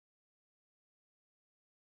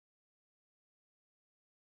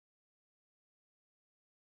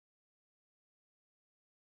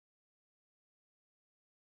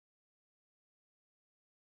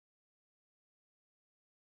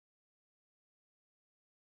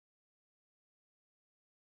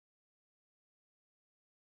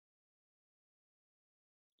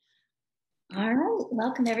All right,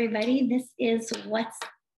 welcome everybody. This is What's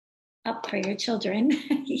Up for Your Children.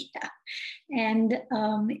 Yeah. And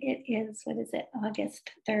it is, what is it,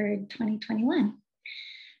 August 3rd, 2021.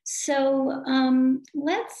 So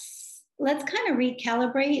let's kind of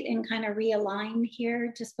recalibrate and kind of realign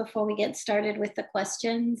here just before we get started with the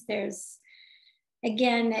questions.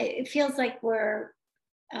 Again, it feels like we're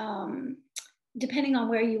depending on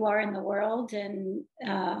where you are in the world and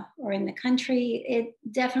or in the country, it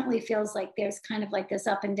definitely feels like there's kind of like this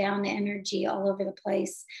up and down energy all over the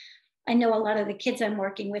place. I know a lot of the kids I'm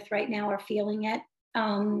working with right now are feeling it.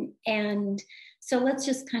 And so let's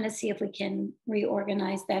just kind of see if we can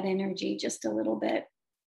reorganize that energy just a little bit.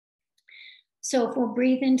 So if we'll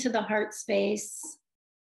breathe into the heart space,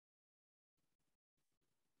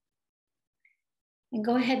 and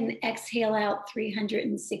go ahead and exhale out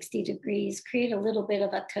 360 degrees. Create a little bit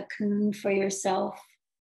of a cocoon for yourself.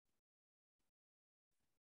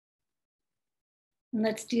 And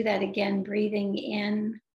let's do that again, breathing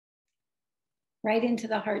in right into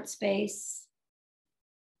the heart space.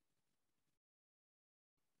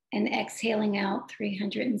 And exhaling out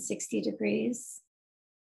 360 degrees.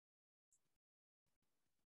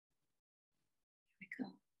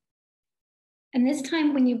 And this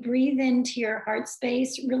time, when you breathe into your heart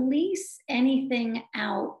space, release anything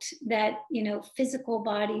out that, physical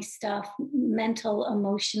body stuff, mental,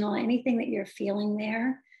 emotional, anything that you're feeling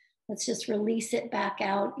there. Let's just release it back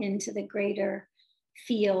out into the greater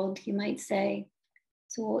field, you might say.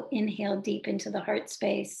 So we'll inhale deep into the heart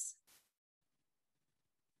space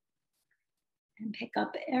and pick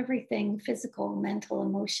up everything physical, mental,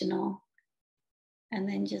 emotional, and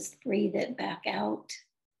then just breathe it back out.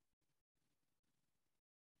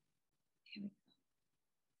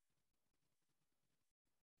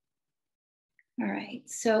 All right,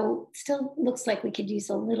 so still looks like we could use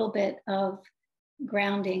a little bit of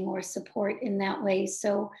grounding or support in that way.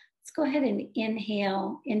 So let's go ahead and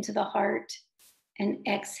inhale into the heart and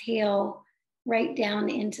exhale right down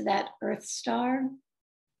into that Earth star.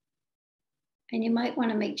 And you might want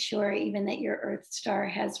to make sure even that your Earth star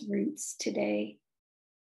has roots today.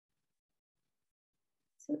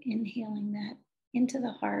 So inhaling that into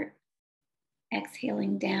the heart,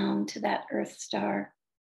 exhaling down to that Earth star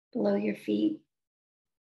below your feet.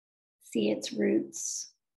 See its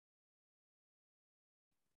roots.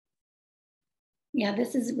 Yeah,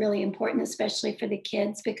 this is really important, especially for the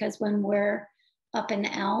kids, because when we're up and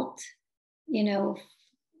out,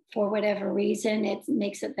 for whatever reason, it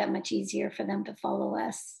makes it that much easier for them to follow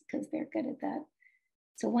us because they're good at that.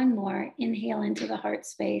 So one more, inhale into the heart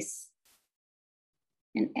space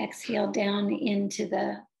and exhale down into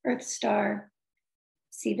the Earth star.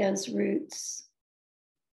 See those roots.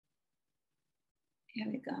 Here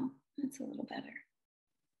we go. That's a little better.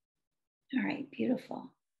 All right,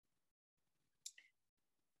 beautiful.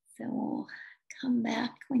 So we'll come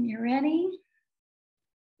back when you're ready.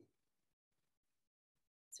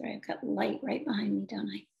 Sorry, I've got light right behind me, don't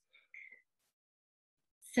I?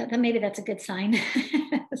 So then maybe that's a good sign.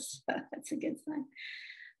 So that's a good sign.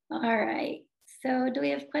 All right. So do we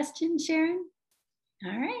have questions, Sharon?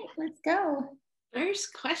 All right, let's go.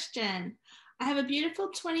 First question. I have a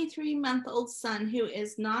beautiful 23-month-old son who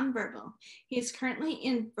is nonverbal. He is currently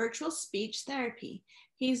in virtual speech therapy.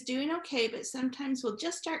 He's doing okay, but sometimes will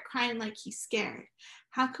just start crying like he's scared.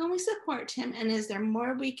 How can we support him? And is there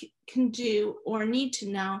more we can do or need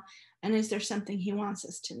to know? And is there something he wants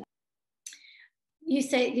us to know? You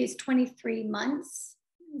say he's 23 months?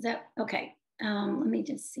 Is that okay? Let me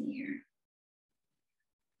just see here.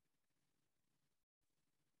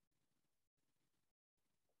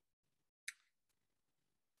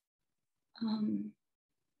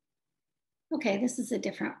 Okay, this is a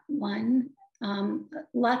different one.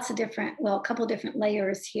 Lots of different, a couple different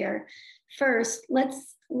layers here. First,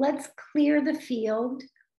 let's clear the field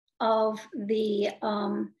of the,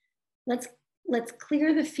 let's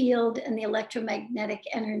clear the field and the electromagnetic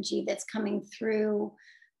energy that's coming through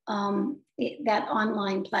that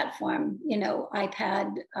online platform,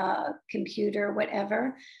 iPad, computer,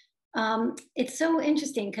 whatever. It's so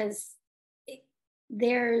interesting because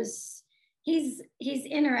he's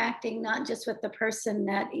interacting not just with the person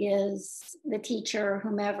that is the teacher or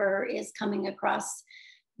whomever is coming across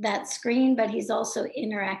that screen, but he's also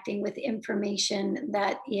interacting with information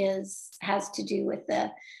that has to do with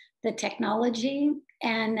the technology.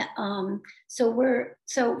 And so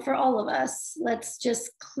for all of us, let's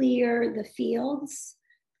just clear the fields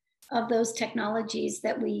of those technologies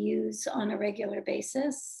that we use on a regular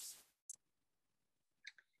basis.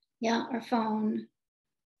 Yeah, our phone,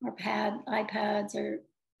 our iPads, or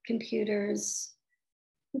computers.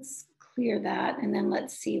 Let's clear that, and then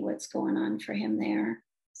let's see what's going on for him there.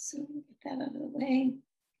 So get that out of the way.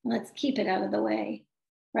 Let's keep it out of the way,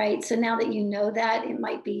 right? So now that you know that, it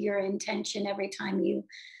might be your intention every time you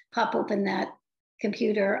pop open that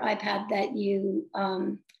computer, iPad, that you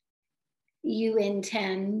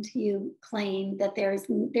claim that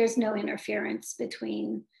there's no interference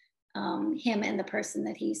between him and the person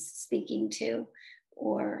that he's speaking to,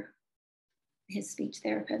 or his speech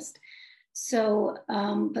therapist. So,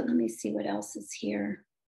 but let me see what else is here.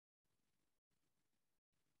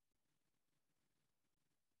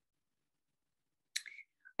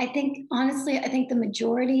 I think, honestly, I think the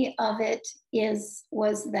majority of it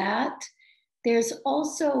was that. There's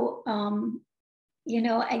also, you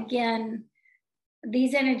know, again,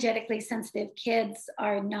 these energetically sensitive kids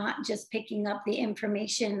are not just picking up the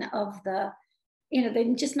information of the, you know,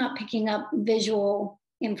 they're just not picking up visual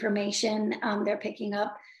information. They're picking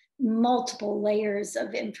up multiple layers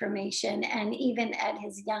of information. And even at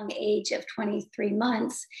his young age of 23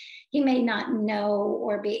 months, he may not know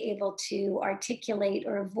or be able to articulate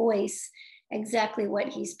or voice exactly what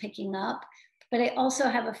he's picking up. But I also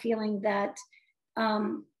have a feeling that,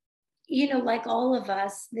 you know, like all of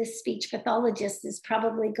us, this speech pathologist is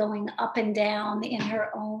probably going up and down in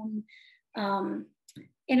her own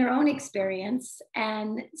experience.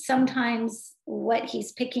 And sometimes what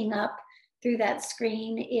he's picking up through that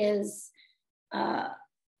screen is,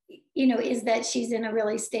 you know, is that she's in a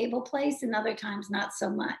really stable place, and other times not so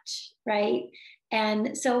much, right?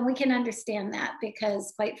 And so we can understand that,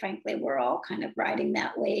 because quite frankly, we're all kind of riding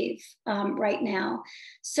that wave right now.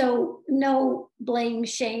 So no blame,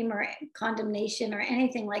 shame, or condemnation or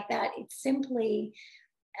anything like that. It's simply,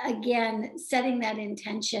 again, setting that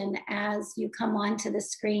intention as you come onto the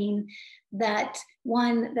screen, that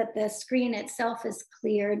one, that the screen itself is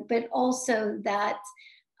cleared, but also that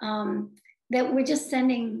that we're just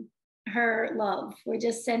sending her love, we're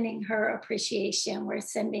just sending her appreciation, we're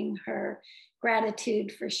sending her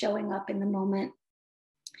gratitude for showing up in the moment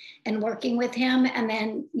and working with him. And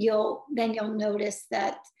then you'll notice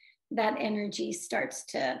that that energy starts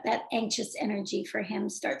to, that anxious energy for him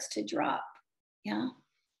starts to drop. Yeah.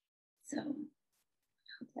 So I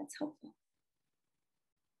hope that's helpful.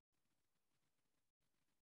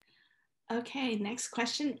 Okay, next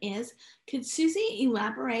question is, could Suzy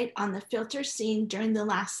elaborate on the filter seen during the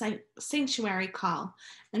last sanctuary call?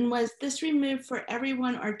 And was this removed for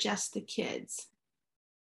everyone or just the kids?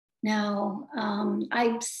 No,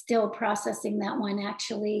 I'm still processing that one,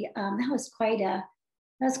 actually. That was quite a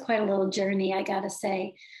little journey, I gotta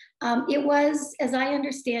say. It was, as I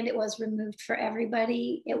understand, it was removed for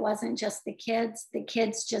everybody. It wasn't just the kids. The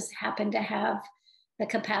kids just happened to have the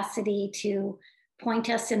capacity to point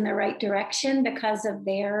us in the right direction because of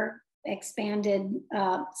their expanded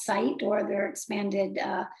sight, or their expanded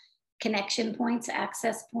connection points,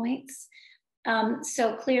 access points.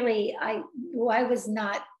 So clearly I was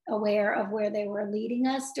not aware of where they were leading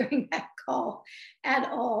us during that call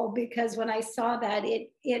at all, because when I saw that,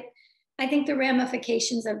 I think the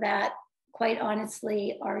ramifications of that, quite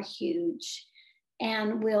honestly, are huge,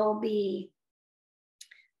 and we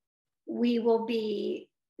will be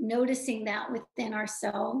noticing that within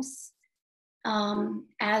ourselves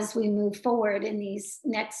as we move forward in these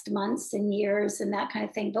next months and years and that kind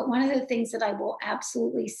of thing. But one of the things that I will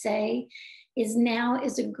absolutely say is, now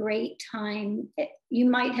is a great time. You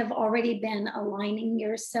might have already been aligning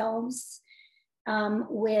yourselves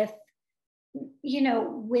with, you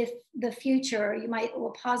know, with the future. You might, a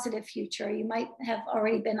positive future. You might have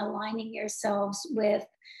already been aligning yourselves with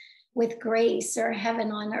grace or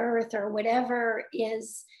heaven on earth, or whatever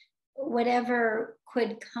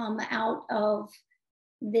could come out of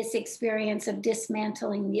this experience of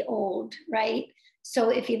dismantling the old, right? So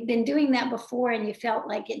if you've been doing that before and you felt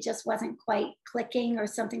like it just wasn't quite clicking or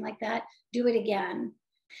something like that, do it again.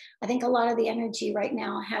 I think a lot of the energy right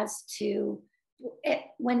now has to,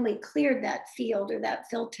 when we cleared that field, or that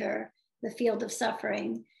filter, the field of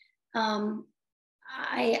suffering,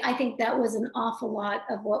 I think that was an awful lot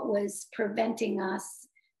of what was preventing us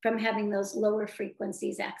from having those lower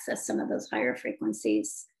frequencies access some of those higher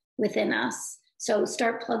frequencies within us. So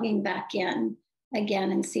start plugging back in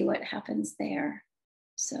again and see what happens there.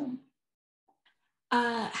 So.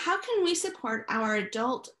 How can we support our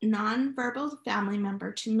adult nonverbal family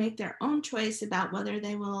member to make their own choice about whether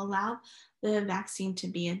they will allow the vaccine to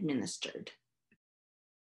be administered?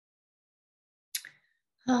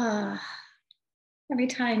 Every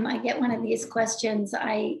time I get one of these questions,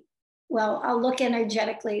 I'll look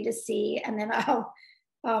energetically to see, and then I'll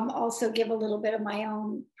also give a little bit of my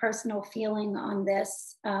own personal feeling on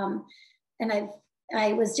this. And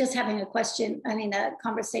I was just having a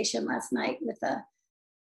conversation last night with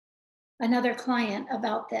another client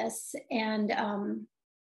about this. And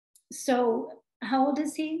so how old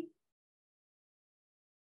is he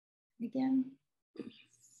again,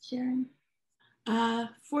 Sharon?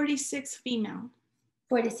 46 female.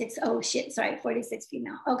 46, oh shit, sorry, 46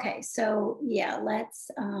 female. Okay, so yeah,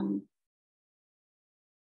 let's,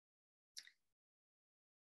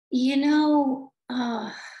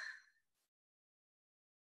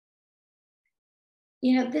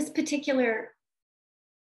 this particular,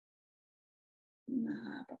 let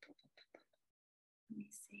me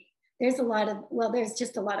see. There's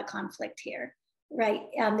just a lot of conflict here, right?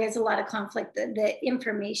 There's a lot of conflict. The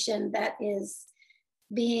information that is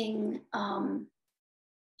being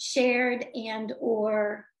shared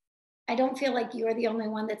or I don't feel like you're the only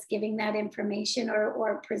one that's giving that information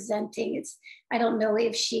or presenting. I don't know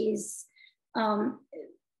if she's, in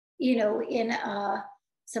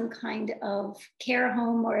some kind of care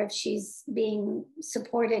home or if she's being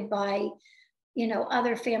supported by,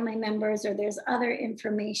 other family members or there's other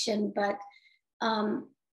information. But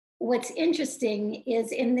what's interesting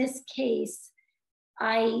is in this case,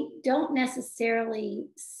 I don't necessarily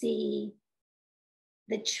see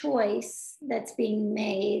the choice that's being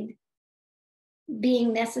made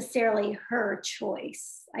being necessarily her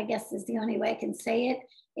choice, I guess is the only way I can say it.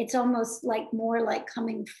 It's almost like more like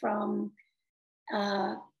coming from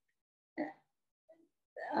a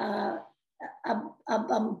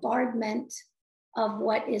bombardment of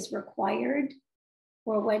what is required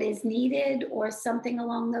or what is needed or something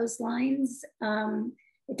along those lines.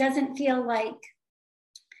 It doesn't feel like,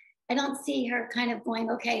 I don't see her kind of going,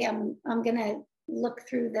 okay, I'm gonna look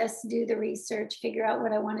through this, do the research, figure out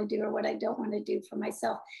what I want to do or what I don't want to do for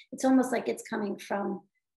myself. It's almost like it's coming from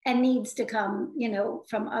and needs to come,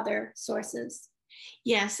 from other sources.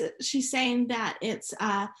 Yes, she's saying that it's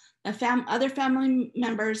other family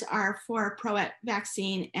members are for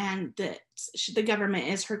pro-vaccine and the government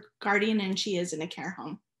is her guardian and she is in a care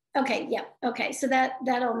home. Okay, yeah, okay. So that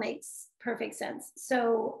all makes perfect sense.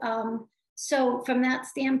 So, so from that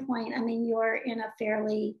standpoint, I mean, you're in a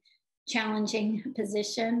fairly challenging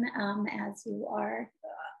position as you are,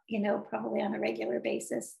 probably on a regular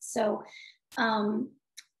basis. So I'll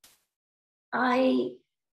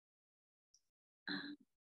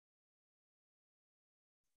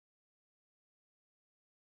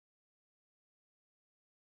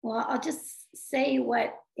just say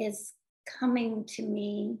what is coming to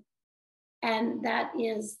me, and that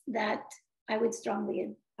is that I would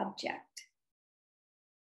strongly object.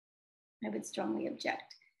 I would strongly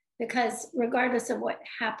object because regardless of what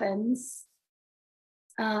happens,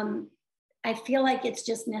 I feel like it's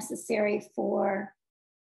just necessary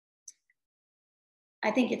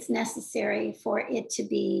I think it's necessary for it to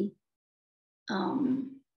be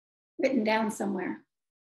written down somewhere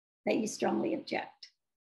that you strongly object.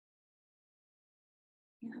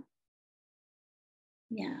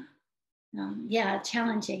 Yeah,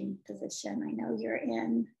 challenging position I know you're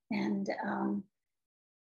in, and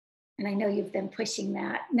I know you've been pushing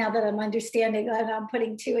that. Now that I'm understanding, and I'm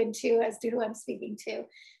putting 2 and 2 as to who I'm speaking to,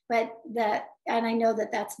 and I know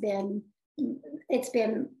it's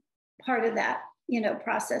been part of that,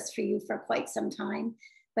 process for you for quite some time.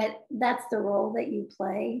 But that's the role that you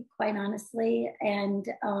play, quite honestly, and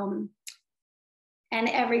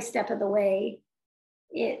every step of the way,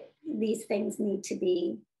 these things need to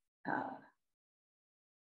be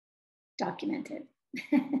documented.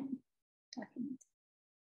 Documented.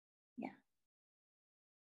 Yeah.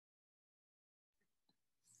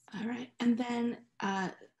 All right. And then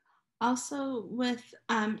also with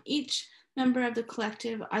each member of the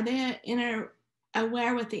collective, are they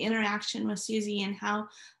aware with the interaction with Suzy and how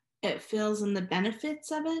it feels and the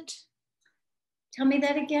benefits of it? Tell me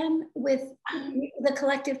that again, with the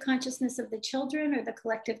collective consciousness of the children or the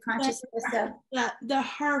collective consciousness of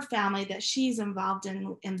her family that she's involved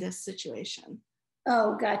in this situation.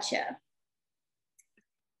 Oh, gotcha.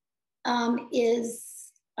 I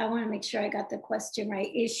want to make sure I got the question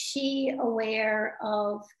right. Is she aware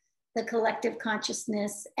of the collective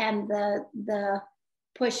consciousness and the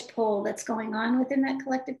push-pull that's going on within that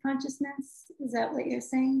collective consciousness? Is that what you're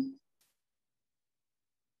saying?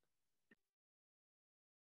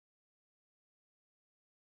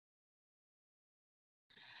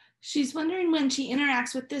 She's wondering when she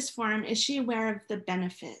interacts with this form, is she aware of the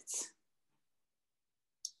benefits?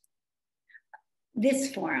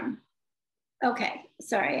 This form. Okay,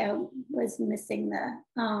 sorry, I was missing the,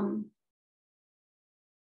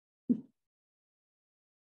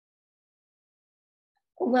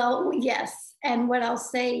 well, yes. And what I'll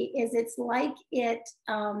say is it's like it,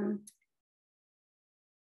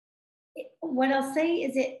 what I'll say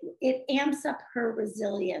is it amps up her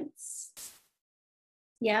resilience.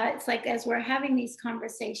 Yeah, it's like as we're having these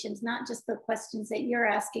conversations, not just the questions that you're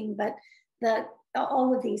asking, but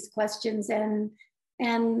all of these questions and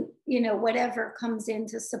whatever comes in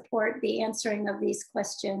to support the answering of these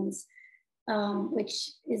questions,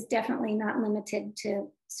 which is definitely not limited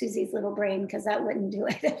to Suzy's little brain, because that wouldn't do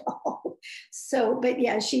it at all. So, but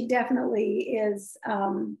yeah, she definitely is.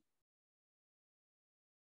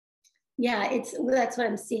 That's what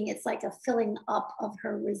I'm seeing. It's like a filling up of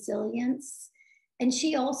her resilience. And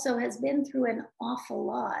she also has been through an awful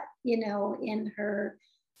lot, in her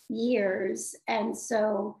years. And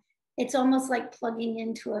so it's almost like plugging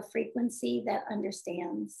into a frequency that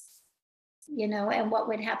understands, and what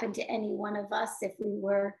would happen to any one of us if we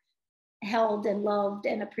were held and loved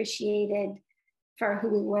and appreciated for who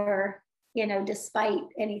we were, despite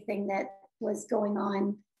anything that was going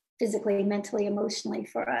on physically, mentally, emotionally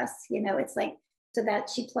for us. It's like, so that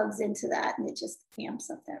she plugs into that and it just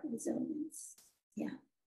amps up that resilience. Yeah.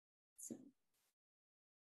 So.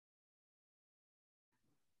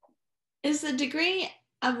 Is the degree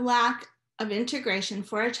of lack of integration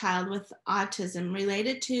for a child with autism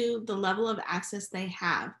related to the level of access they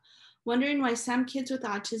have? Wondering why some kids with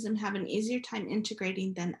autism have an easier time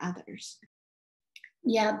integrating than others.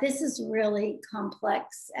 Yeah, this is really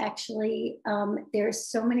complex, actually. There's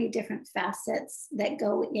so many different facets that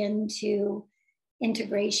go into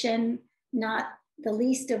integration, not the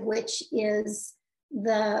least of which is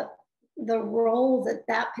the role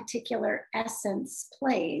that particular essence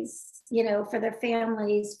plays, for their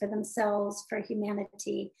families, for themselves, for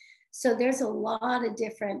humanity. So there's a lot of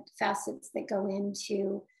different facets that go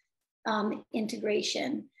into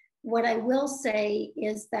integration. What I will say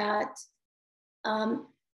is that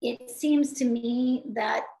it seems to me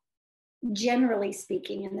that, generally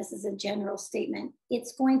speaking, and this is a general statement,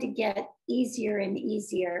 it's going to get easier and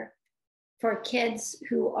easier for kids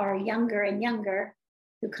who are younger and younger,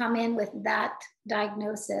 who come in with that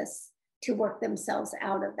diagnosis, to work themselves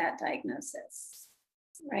out of that diagnosis,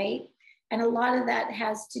 right? And a lot of that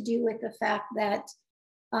has to do with the fact that,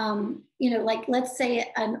 like, let's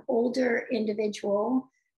say an older individual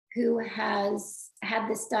who has had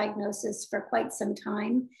this diagnosis for quite some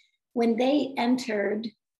time, when they entered,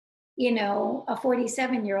 a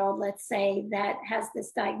 47-year-old, let's say, that has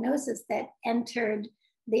this diagnosis, that entered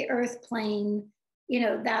the earth plane,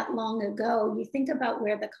 that long ago, you think about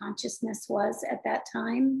where the consciousness was at that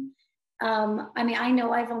time. I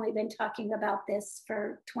know I've only been talking about this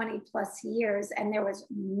for 20 plus years, and there was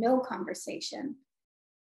no conversation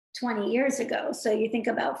 20 years ago. So you think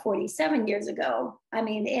about 47 years ago,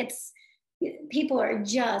 people are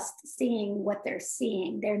just seeing what they're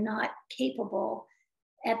seeing. They're not capable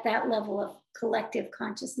at that level of collective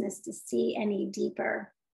consciousness to see any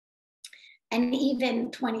deeper. And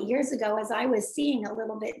even 20 years ago, as I was seeing a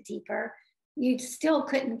little bit deeper, you still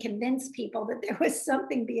couldn't convince people that there was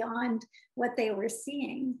something beyond what they were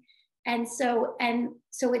seeing. And so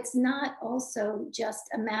it's not also just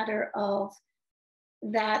a matter of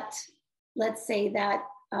that, let's say, that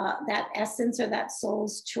essence or that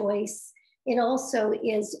soul's choice. It also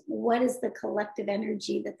is, what is the collective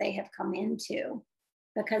energy that they have come into?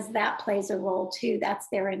 Because that plays a role too. That's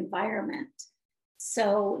their environment.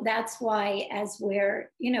 So that's why, as we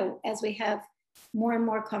have more and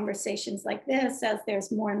more conversations like this, as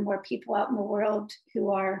there's more and more people out in the world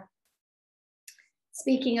who are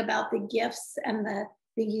speaking about the gifts and the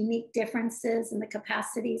unique differences and the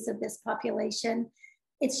capacities of this population,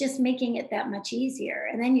 it's just making it that much easier.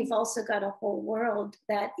 And then you've also got a whole world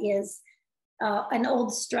that is an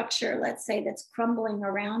old structure, let's say, that's crumbling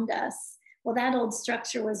around us. Well, that old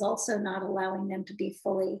structure was also not allowing them to be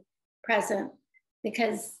fully present,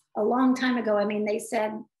 because a long time ago, they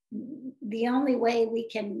said the only way we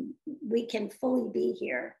can fully be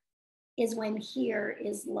here is when here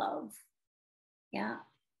is love. Yeah.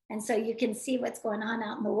 And so you can see what's going on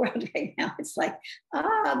out in the world right now. It's like,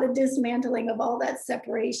 the dismantling of all that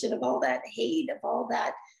separation, of all that hate, of all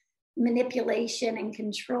that manipulation and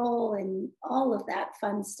control and all of that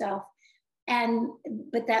fun stuff.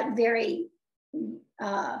 But that very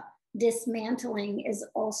dismantling is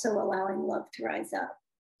also allowing love to rise up.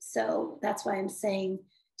 So that's why I'm saying,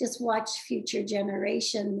 just watch future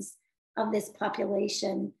generations of this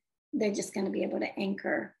population. They're just going to be able to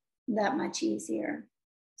anchor that much easier.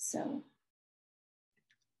 So.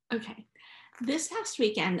 Okay. This past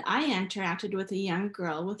weekend, I interacted with a young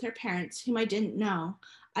girl with her parents whom I didn't know.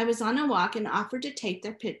 I was on a walk and offered to take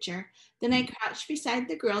their picture. Then I crouched beside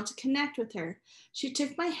the girl to connect with her. She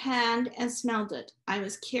took my hand and smelled it. I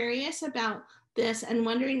was curious about this and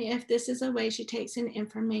wondering if this is a way she takes in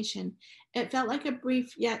information. It felt like a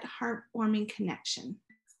brief yet heartwarming connection.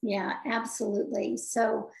 Yeah, absolutely.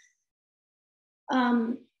 So,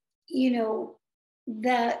 you know,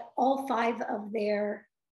 that all 5 of their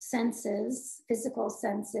senses, physical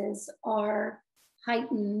senses, are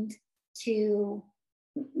heightened to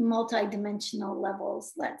multidimensional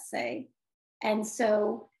levels, let's say. And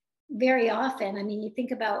so very often, I mean, you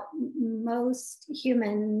think about most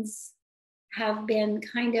humans have been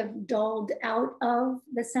kind of dulled out of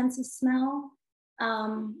the sense of smell.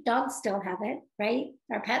 Dogs still have it, right?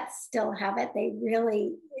 Our pets still have it. They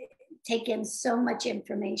really take in so much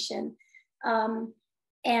information.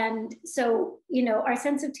 And so, you know, our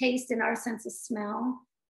sense of taste and our sense of smell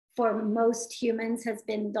for most humans has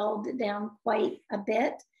been dulled down quite a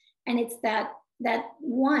bit. And it's that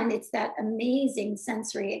amazing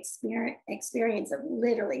sensory experience of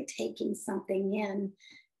literally taking something in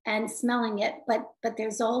and smelling it. But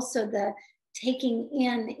there's also the taking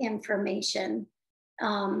in information.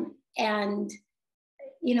 And,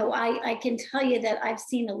 you know, I can tell you that I've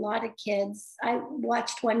seen a lot of kids. I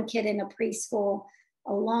watched one kid in a preschool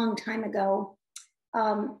a long time ago.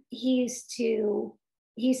 He used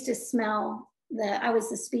to smell I was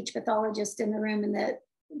the speech pathologist in the room, and the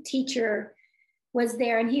teacher was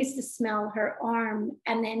there, and he used to smell her arm,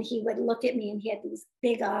 and then he would look at me, and he had these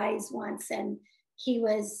big eyes once, and he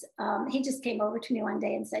just came over to me one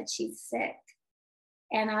day and said, "She's sick."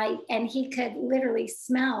 And he could literally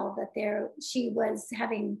smell that she was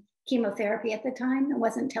having chemotherapy at the time and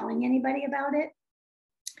wasn't telling anybody about it.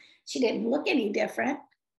 She didn't look any different,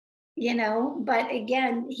 you know, but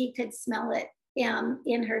again, he could smell it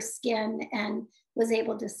in her skin and was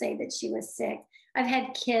able to say that she was sick. I've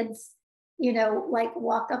had kids, you know, like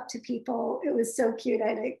walk up to people. It was so cute. I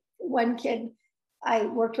had one kid I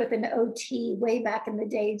worked with, an OT way back in the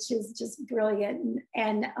day. She was just brilliant.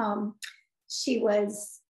 And she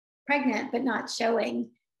was pregnant, but not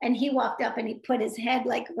showing. And he walked up and he put his head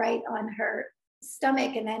like right on her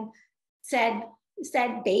stomach and then said,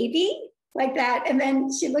 "Baby," like that. And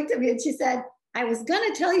then she looked at me and she said, "I was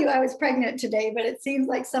going to tell you I was pregnant today, but it seems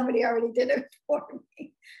like somebody already did it for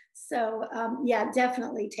me." So yeah,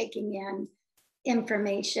 definitely taking in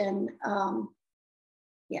information.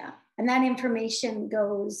 Yeah. And that information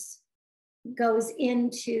goes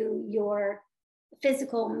into your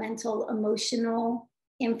physical, mental, emotional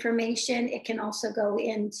information. It can also go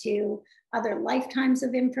into other lifetimes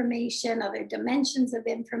of information, other dimensions of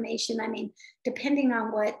information. I mean, depending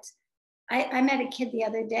on what, I met a kid the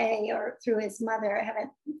other day, or through his mother. I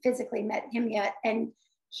haven't physically met him yet. And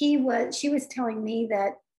she was telling me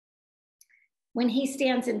that when he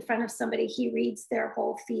stands in front of somebody, he reads their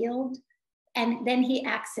whole field and then he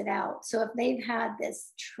acts it out. So if they've had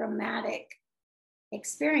this traumatic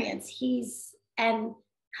experience, and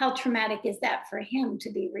how traumatic is that for him to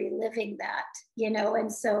be reliving that, you know?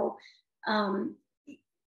 And so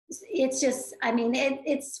it's just, I mean,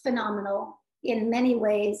 it's phenomenal in many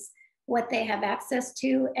ways what they have access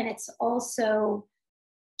to. And it's also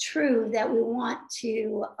true that we want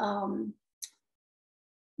to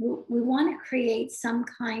create some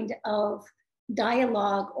kind of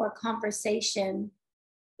dialogue or conversation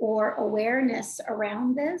or awareness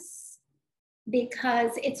around this,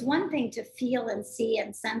 because it's one thing to feel and see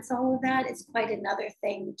and sense all of that. It's quite another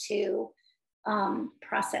thing to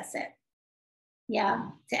process it.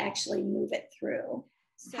 Yeah, to actually move it through.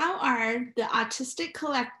 So, how are the Autistic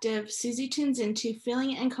Collective Suzy tunes into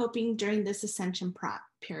feeling and coping during this ascension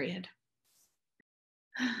period?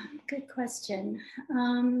 Good question.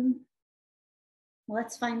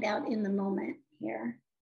 Let's find out in the moment here.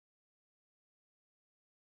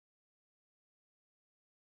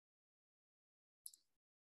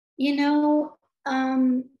 You know,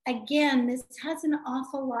 again, this has an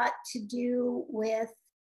awful lot to do with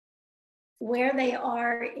where they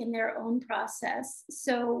are in their own process.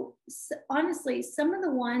 So honestly, some of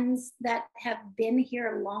the ones that have been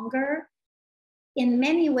here longer, in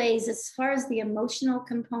many ways, as far as the emotional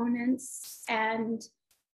components and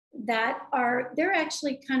they're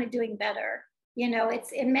actually kind of doing better. You know,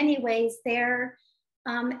 it's in many ways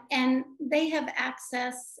and they have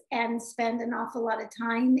access and spend an awful lot of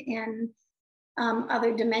time in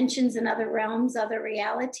other dimensions and other realms, other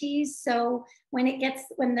realities. So when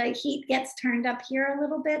the heat gets turned up here a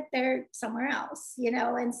little bit, they're somewhere else, you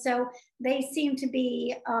know. And so they seem to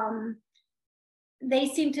be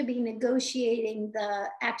negotiating the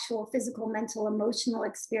actual physical, mental, emotional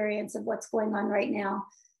experience of what's going on right now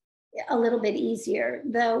a little bit easier.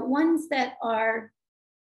 The ones that are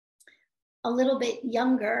a little bit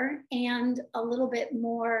younger and a little bit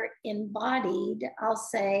more embodied, I'll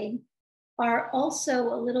say, are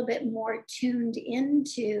also a little bit more tuned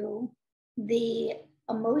into the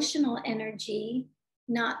emotional energy,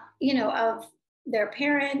 not, of their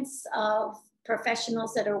parents, of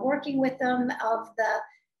professionals that are working with them, of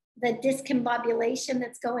the discombobulation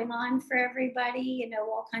that's going on for everybody.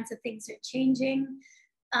 All kinds of things are changing.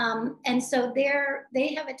 And so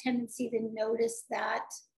they have a tendency to notice that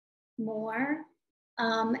more.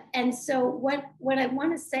 And so what I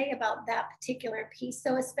want to say about that particular piece,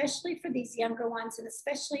 though, especially for these younger ones, and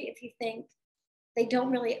especially if you think they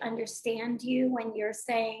don't really understand you when you're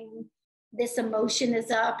saying this emotion is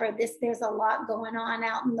up, or there's a lot going on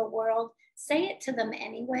out in the world, say it to them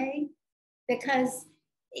anyway, because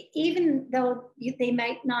even though they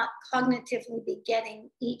might not cognitively be getting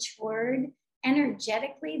each word,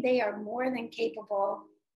 energetically, they are more than capable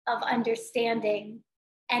of understanding.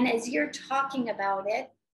 And as you're talking about it,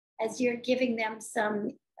 as you're giving them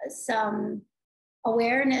some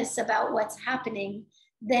awareness about what's happening,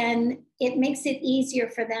 then it makes it easier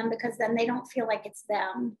for them, because then they don't feel like it's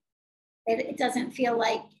them. It doesn't feel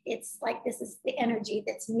like it's like, this is the energy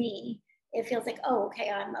that's me. It feels like, oh,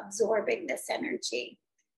 okay, I'm absorbing this energy.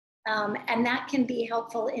 And that can be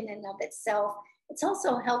helpful in and of itself. It's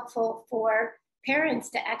also helpful for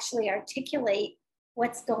parents to actually articulate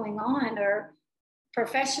what's going on, or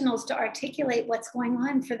professionals to articulate what's going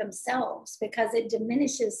on for themselves, because it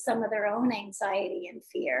diminishes some of their own anxiety and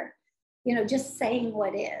fear, just saying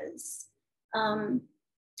what is. And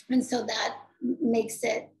so that makes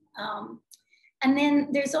it, and then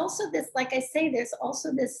there's also this, like I say, there's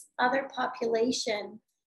also this other population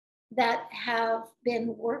that have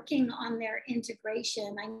been working on their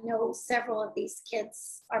integration. I know several of these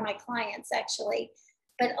kids are my clients, actually,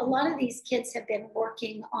 but a lot of these kids have been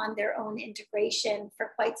working on their own integration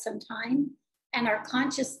for quite some time and are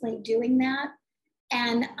consciously doing that.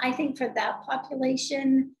 And I think for that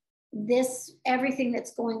population, everything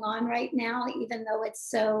that's going on right now, even though it's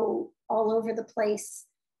so all over the place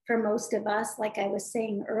for most of us, like I was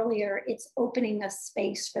saying earlier, it's opening a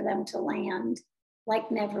space for them to land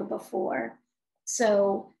like never before.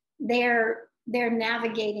 So they're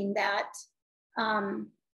navigating that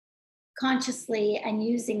consciously and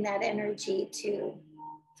using that energy to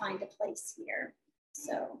find a place here.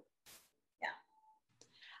 So,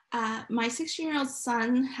 yeah. My 16-year-old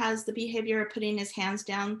son has the behavior of putting his hands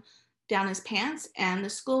down his pants, and the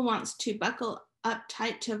school wants to buckle up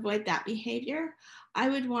tight to avoid that behavior. I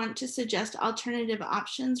would want to suggest alternative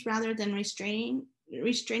options rather than restraining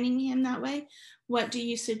him that way. What do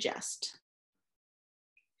you suggest?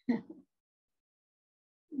 I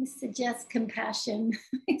suggest compassion.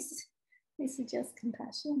 I suggest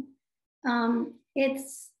compassion.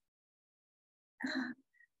 It's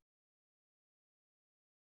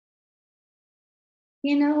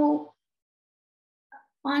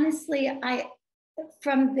honestly,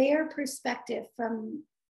 from their perspective, I'm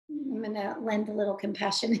going to lend a little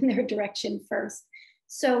compassion in their direction first.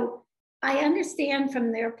 So I understand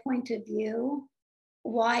from their point of view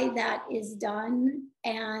why that is done.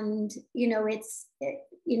 And, it's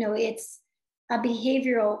a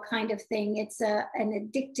behavioral kind of thing. It's an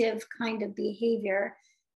addictive kind of behavior.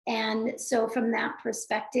 And so from that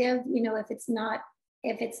perspective, if it's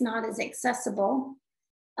not as accessible,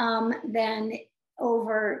 then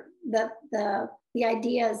over the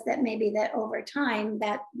idea is that maybe that over time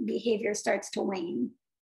that behavior starts to wane,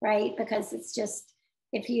 right? Because it's just,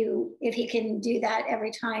 if he can do that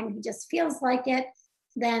every time he just feels like it,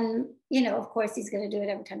 then, of course he's going to do it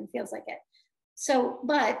every time he feels like it. So,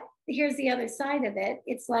 but here's the other side of it.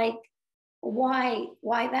 It's like, why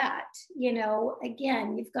that?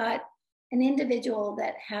 Again, you've got an individual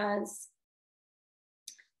that has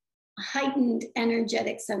heightened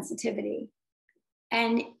energetic sensitivity.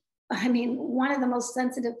 And I mean, one of the most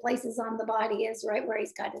sensitive places on the body is right where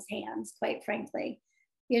he's got his hands, quite frankly,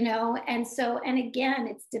 and so, and again,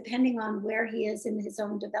 it's depending on where he is in his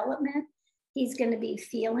own development, he's going to be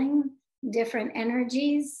feeling different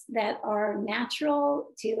energies that are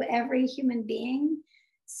natural to every human being.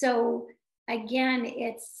 So again,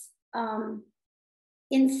 it's,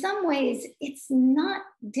 in some ways, it's not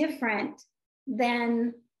different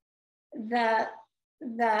than the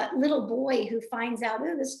little boy who finds out,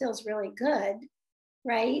 oh, this feels really good,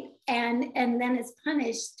 right? And then is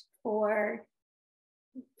punished for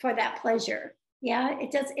that pleasure. Yeah,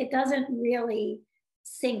 it doesn't really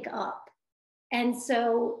sync up. And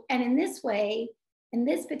so, and in this way, in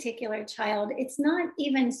this particular child, it's not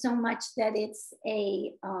even so much that it's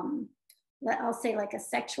I'll say like a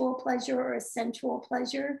sexual pleasure or a sensual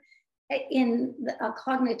pleasure in a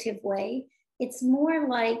cognitive way. It's more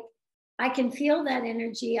like I can feel that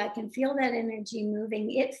energy. I can feel that energy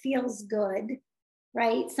moving. It feels good,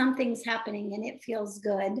 right? Something's happening and it feels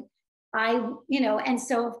good. And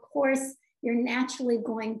so of course, you're naturally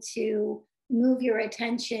going to move your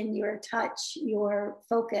attention, your touch, your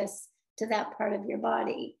focus to that part of your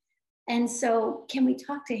body. And so, can we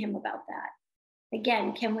talk to him about that?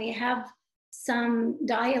 Again, can we have some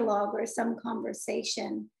dialogue or some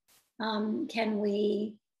conversation? Can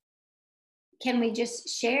we just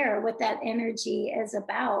share what that energy is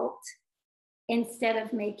about instead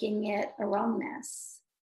of making it a wrongness?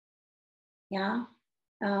 Yeah.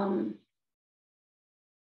 And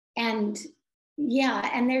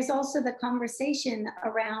there's also the conversation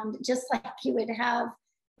around, just like you would have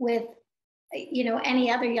with,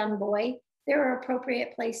 any other young boy, there are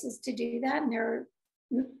appropriate places to do that, and there are,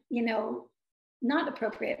 not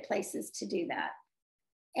appropriate places to do that.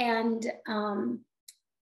 And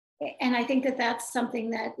I think that that's something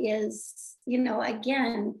that is,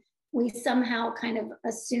 again, we somehow kind of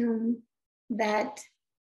assume that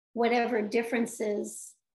whatever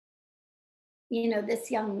differences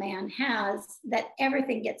this young man has, that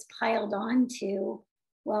everything gets piled on to,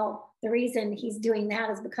 well, the reason he's doing that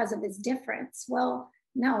is because of his difference. Well,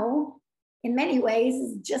 no, in many ways,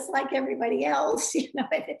 it's just like everybody else.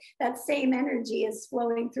 That same energy is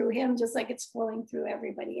flowing through him, just like it's flowing through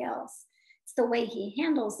everybody else. It's the way he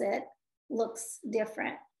handles it looks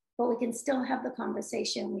different, but we can still have the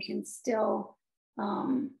conversation. We can still,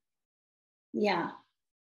 yeah.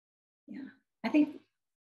 I think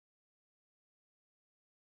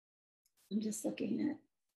I'm just looking at,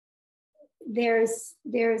 there's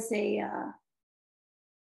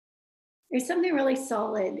something really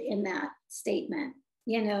solid in that statement,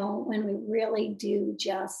 when we really do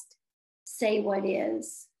just say what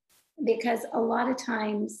is. Because a lot of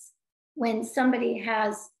times when somebody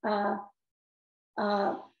has a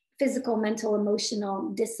physical, mental, emotional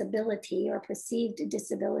disability or perceived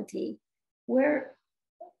disability, we're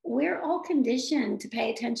all conditioned to pay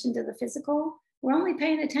attention to the physical. We're only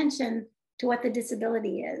paying attention to what the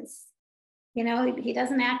disability is. He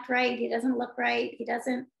doesn't act right. He doesn't look right. He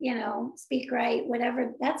doesn't, speak right,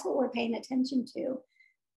 whatever. That's what we're paying attention to.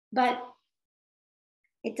 But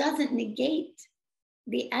it doesn't negate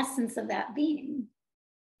the essence of that being,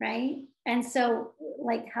 right? And so,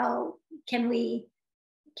 like, how can we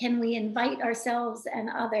invite ourselves and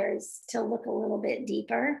others to look a little bit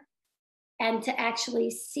deeper and to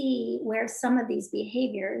actually see where some of these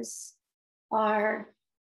behaviors are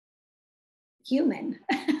human?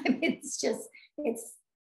 I mean,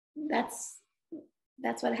 that's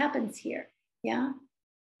what happens here. Yeah.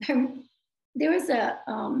 There was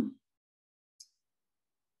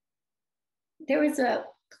a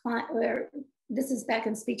client where, this is back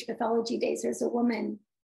in speech pathology days, there's a woman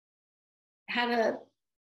had a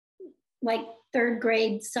third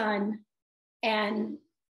grade son, and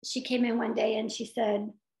she came in one day and she said,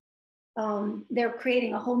 they're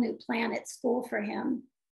creating a whole new plan at school for him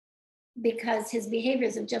because his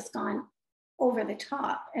behaviors have just gone over the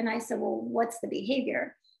top. And I said, well, what's the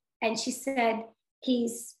behavior? And she said,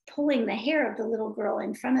 he's pulling the hair of the little girl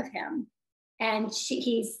in front of him. And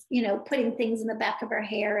he's, putting things in the back of her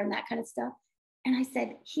hair and that kind of stuff. And I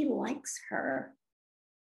said, he likes her.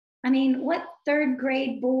 I mean, what third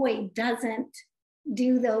grade boy doesn't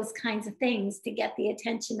do those kinds of things to get the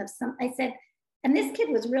attention of some? I said, and this kid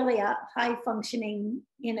was really a high functioning,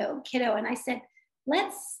 kiddo. And I said,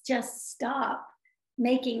 let's just stop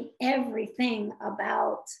making everything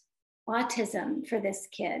about autism for this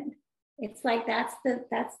kid. It's like that's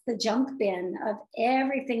the junk bin of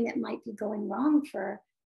everything that might be going wrong for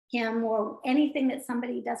him, or anything that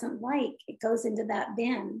somebody doesn't like, it goes into that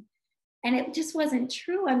bin. And it just wasn't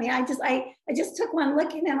true. I mean, I just took one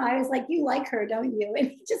look at him. I was like, you like her, don't you? And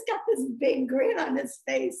he just got this big grin on his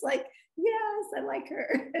face, like, yes, I like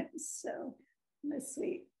her. So that's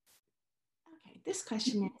sweet. Okay, this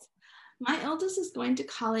question is, my eldest is going to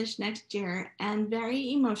college next year and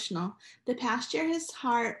very emotional. The past year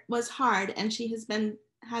was hard, and she has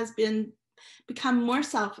become more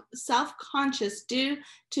self-conscious due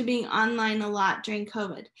to being online a lot during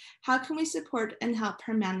COVID. How can we support and help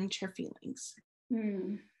her manage her feelings?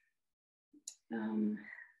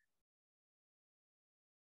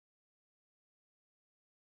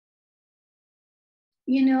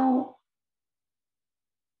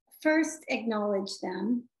 First, acknowledge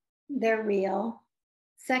them. They're real.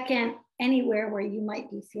 Second, anywhere where you might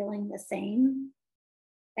be feeling the same,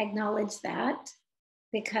 acknowledge that,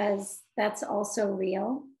 because that's also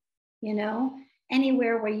real.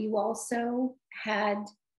 Anywhere where you also had,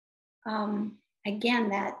 again,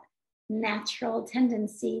 that natural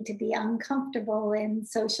tendency to be uncomfortable in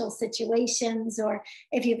social situations, or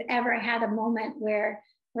if you've ever had a moment where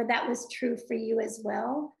that was true for you as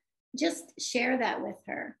well, just share that with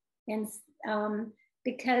her. And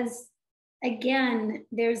because again,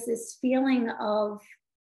 there's this feeling of,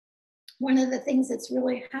 one of the things that's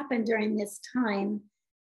really happened during this time,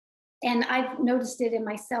 and I've noticed it in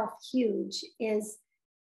myself huge, is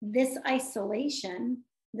this isolation,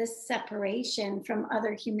 this separation from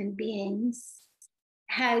other human beings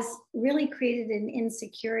has really created an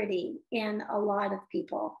insecurity in a lot of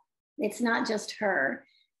people. It's not just her.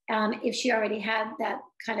 If she already had that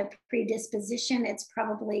kind of predisposition, it's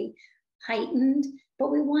probably heightened,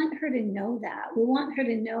 but we want her to know that. We want her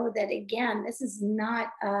to know that, again, this is not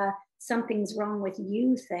something's wrong with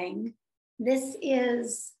you thing. This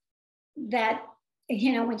is that,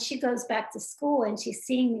 you know, when she goes back to school and she's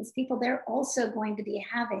seeing these people, they're also going to be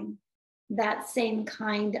having that same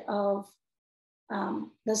kind of,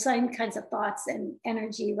 those same kinds of thoughts and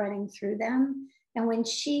energy running through them. And when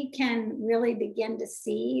she can really begin to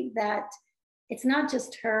see that it's not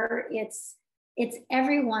just her, it's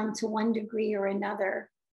everyone to one degree or another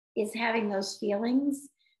is having those feelings,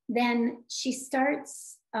 then she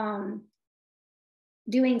starts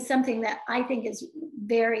doing something that I think is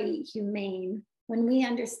very humane. When we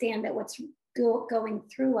understand that what's going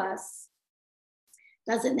through us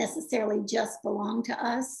doesn't necessarily just belong to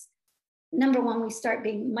us, number one, we start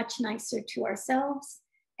being much nicer to ourselves,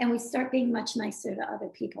 and we start being much nicer to other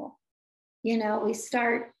people. You know, we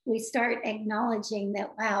start acknowledging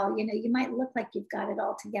that, wow, you know, you might look like you've got it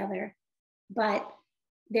all together, but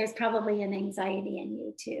there's probably an anxiety in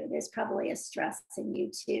you too. There's probably a stress in you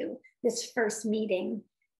too, this first meeting.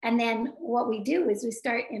 And then what we do is we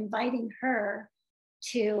start inviting her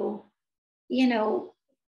to, you know,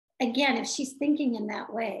 again, if she's thinking in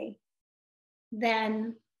that way,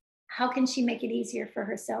 then how can she make it easier for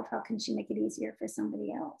herself? How can she make it easier for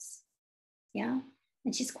somebody else? Yeah.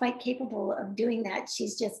 And she's quite capable of doing that.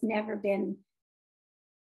 She's just never been,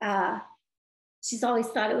 she's always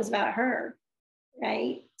thought it was about her,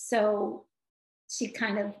 right? So she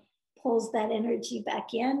kind of pulls that energy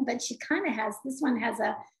back in, but she kind of has, this one has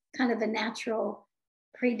a kind of a natural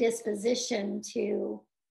predisposition to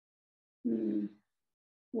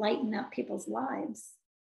lighten up people's lives.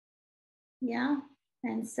 Yeah.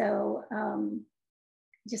 And so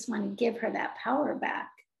just want to give her that power back.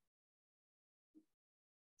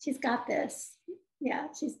 She's got this. Yeah,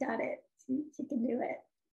 she's got it. She can do it.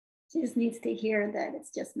 She just needs to hear that it's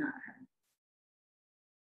just not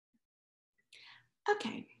her.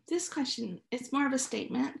 Okay, this question is more of a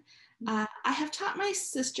statement. I have taught my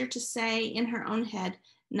sister to say in her own head,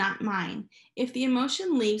 not mine. If the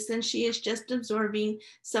emotion leaves, then she is just absorbing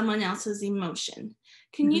someone else's emotion.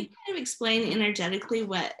 Can you kind of explain energetically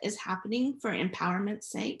what is happening for empowerment's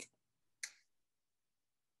sake?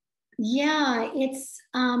 Yeah, it's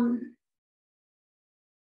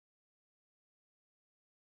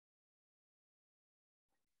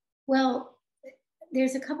well,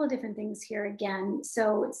 there's a couple of different things here again.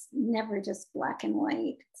 So it's never just black and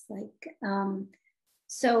white. It's like,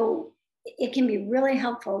 so it can be really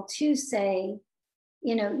helpful to say,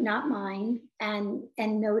 you know, not mine, and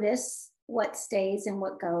notice what stays and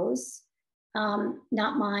what goes.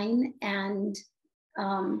 Not mine, and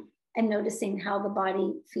noticing how the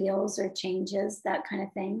body feels or changes, that kind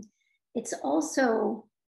of thing. It's also,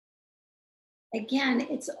 again,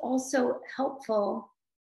 it's also helpful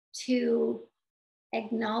to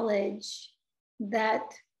acknowledge that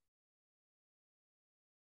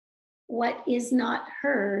what is not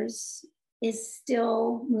hers is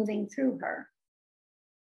still moving through her,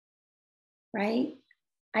 right?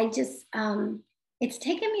 I just, it's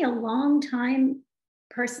taken me a long time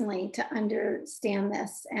personally to understand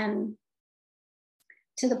this, and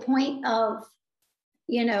to the point of,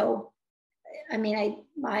 you know, I mean,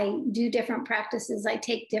 I do different practices. I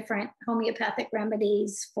take different homeopathic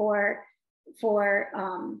remedies for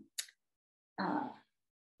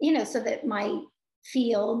you know, so that my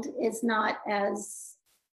field is not as,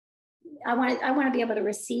 I want to be able to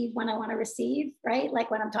receive when I want to receive, right?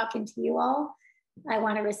 Like when I'm talking to you all, I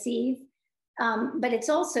want to receive. But it's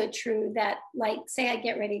also true that, like, say I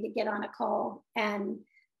get ready to get on a call, and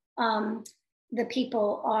the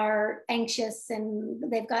people are anxious and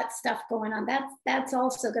they've got stuff going on, that's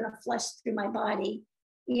also going to flush through my body,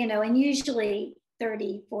 you know, and usually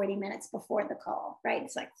 30, 40 minutes before the call, right?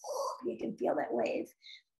 It's like, you can feel that wave.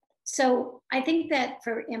 So I think that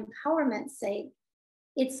for empowerment's sake,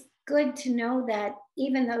 it's good to know that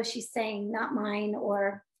even though she's saying not mine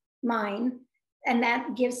or mine, and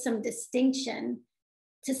that gives some distinction,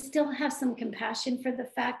 to still have some compassion for the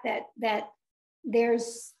fact that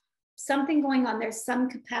there's something going on. There's some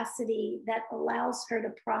capacity that allows her to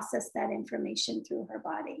process that information through her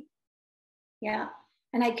body. Yeah.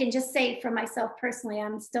 And I can just say for myself personally,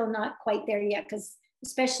 I'm still not quite there yet, because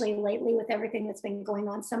especially lately with everything that's been going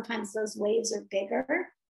on, sometimes those waves are bigger.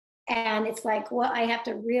 And it's like, well, I have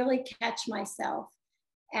to really catch myself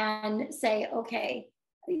and say, okay,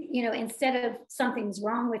 you know, instead of something's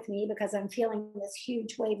wrong with me because I'm feeling this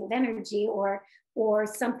huge wave of energy, or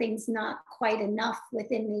something's not quite enough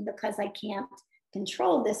within me because I can't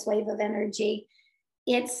control this wave of energy,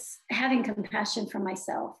 it's having compassion for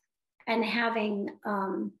myself and having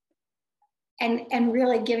and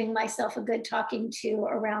really giving myself a good talking to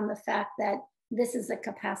around the fact that this is a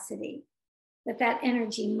capacity, that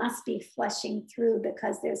energy must be flushing through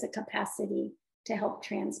because there's a capacity to help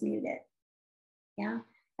transmute it. Yeah.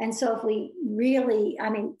 And so if we really, I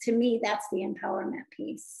mean, to me, that's the empowerment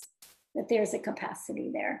piece, that there's a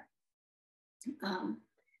capacity there.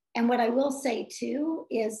 And what I will say too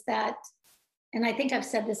is that, and I think I've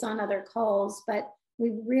said this on other calls, but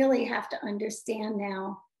we really have to understand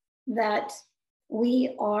now that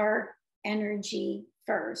we are energy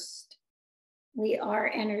first. We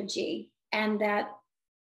are energy, and that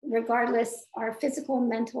regardless, our physical,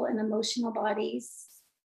 mental, and emotional bodies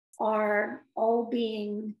are all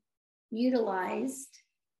being utilized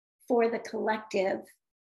for the collective,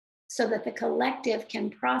 so that the collective can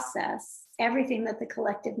process everything that the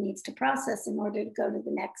collective needs to process in order to go to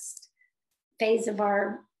the next phase of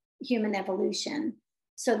our human evolution.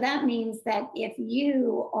 So that means that if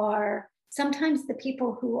you are, sometimes the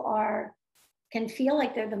people who can feel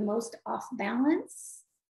like they're the most off balance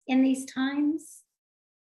in these times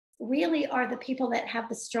really are the people that have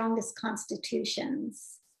the strongest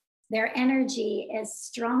constitutions. Their energy is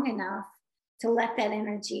strong enough to let that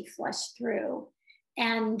energy flush through.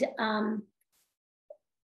 And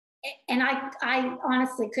I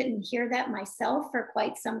honestly couldn't hear that myself for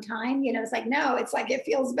quite some time. You know, it's like, no, it's like, it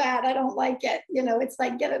feels bad. I don't like it. You know, it's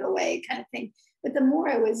like, get it away kind of thing. But the more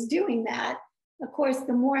I was doing that, of course,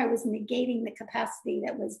 the more I was negating the capacity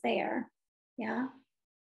that was there. Yeah.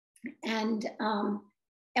 And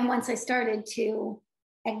once I started to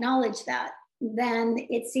acknowledge that, then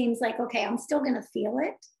it seems like, okay, I'm still going to feel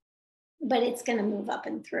it, but it's going to move up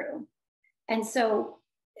and through. And so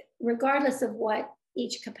regardless of what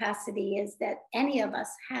each capacity is that any of us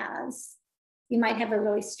has, you might have a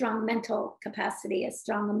really strong mental capacity, a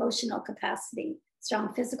strong emotional capacity,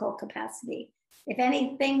 strong physical capacity. If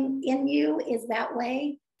anything in you is that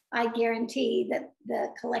way, I guarantee that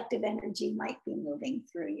the collective energy might be moving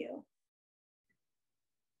through you.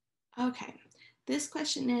 Okay, this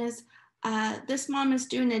question is, this mom is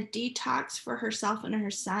doing a detox for herself and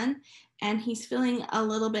her son, and he's feeling a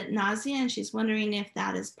little bit nausea, and she's wondering if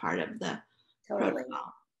that is part of the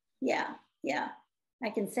protocol. Yeah. I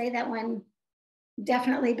can say that one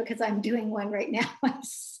definitely because I'm doing one right now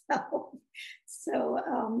myself. So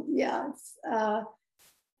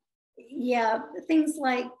things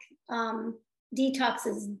like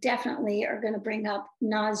detoxes definitely are going to bring up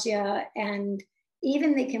nausea, and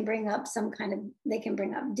even they can bring up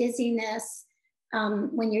dizziness.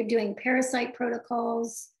 When you're doing parasite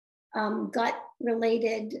protocols, gut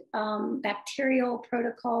related bacterial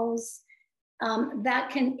protocols,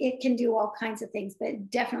 it can do all kinds of things, but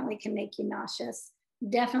it definitely can make you nauseous,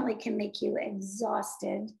 definitely can make you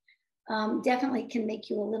exhausted, definitely can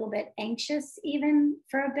make you a little bit anxious even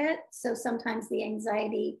for a bit. So sometimes the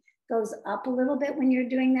anxiety goes up a little bit when you're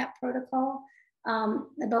doing that protocol.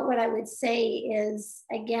 But what I would say is,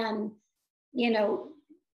 again,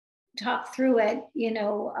 talk through it,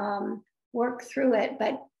 work through it,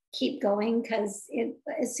 but keep going, because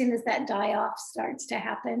as soon as that die-off starts to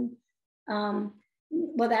happen,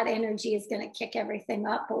 that energy is going to kick everything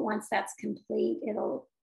up. But once that's complete, it'll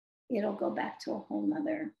go back to a whole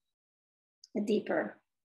nother, a deeper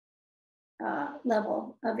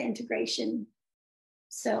level of integration.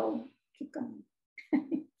 So keep going.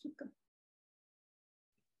 Keep going.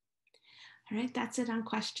 All right, that's it on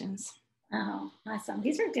questions. Oh, awesome.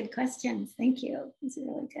 These are good questions. Thank you. These are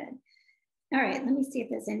really good. All right, let me see if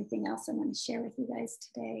there's anything else I want to share with you guys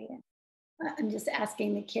today. I'm just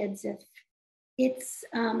asking the kids if it's,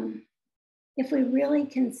 if we really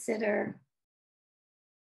consider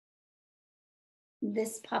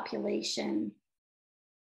this population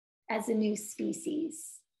as a new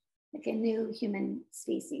species, like a new human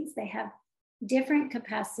species. They have different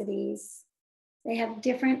capacities, they have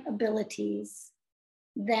different abilities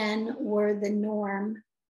than were the norm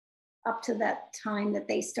up to that time that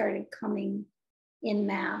they started coming in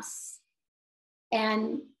mass.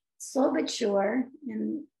 And slow but sure,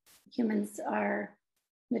 and humans are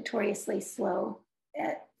notoriously slow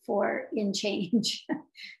in change,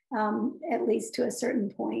 at least to a certain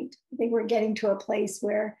point. I think we're getting to a place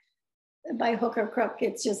where by hook or crook,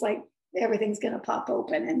 it's just like everything's going to pop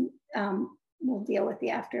open, and we'll deal with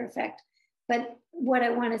the after effect. But what I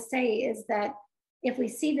want to say is that if we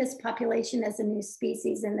see this population as a new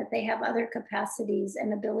species and that they have other capacities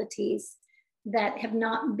and abilities that have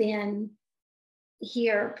not been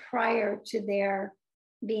here prior to their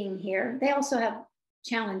being here, they also have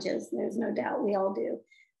challenges. There's no doubt, we all do.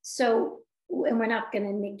 So, and we're not going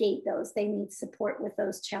to negate those. They need support with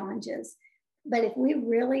those challenges. But if we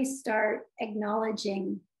really start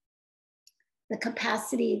acknowledging the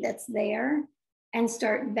capacity that's there and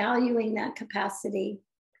start valuing that capacity,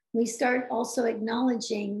 we start also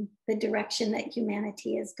acknowledging the direction that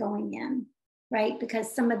humanity is going in, right?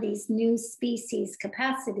 Because some of these new species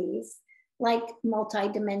capacities, like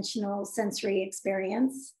multidimensional sensory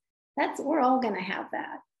experience, we're all going to have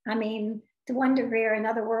that. I mean, to one degree or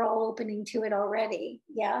another, we're all opening to it already.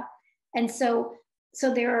 Yeah. And so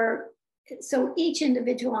each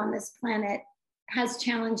individual on this planet has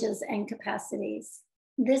challenges and capacities.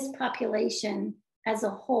 This population as a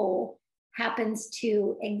whole happens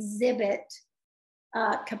to exhibit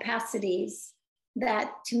capacities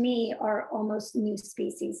that to me are almost new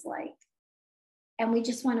species like. And we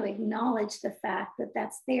just want to acknowledge the fact that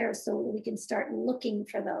that's there so we can start looking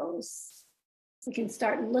for those. We can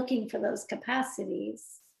start looking for those capacities,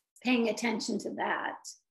 paying attention to that.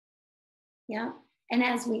 Yeah. And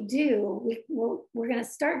as we do, we're going to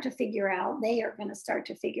start to figure out, they are going to start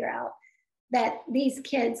to figure out that these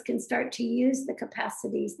kids can start to use the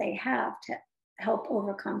capacities they have to help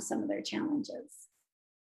overcome some of their challenges.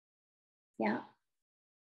 Yeah.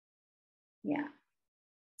 Yeah.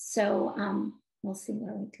 So we'll see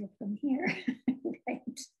where we go from here.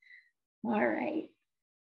 Right. All right.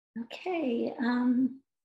 Okay.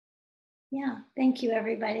 Yeah. Thank you,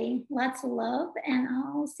 everybody. Lots of love, and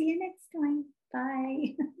I'll see you next time.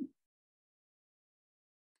 Bye.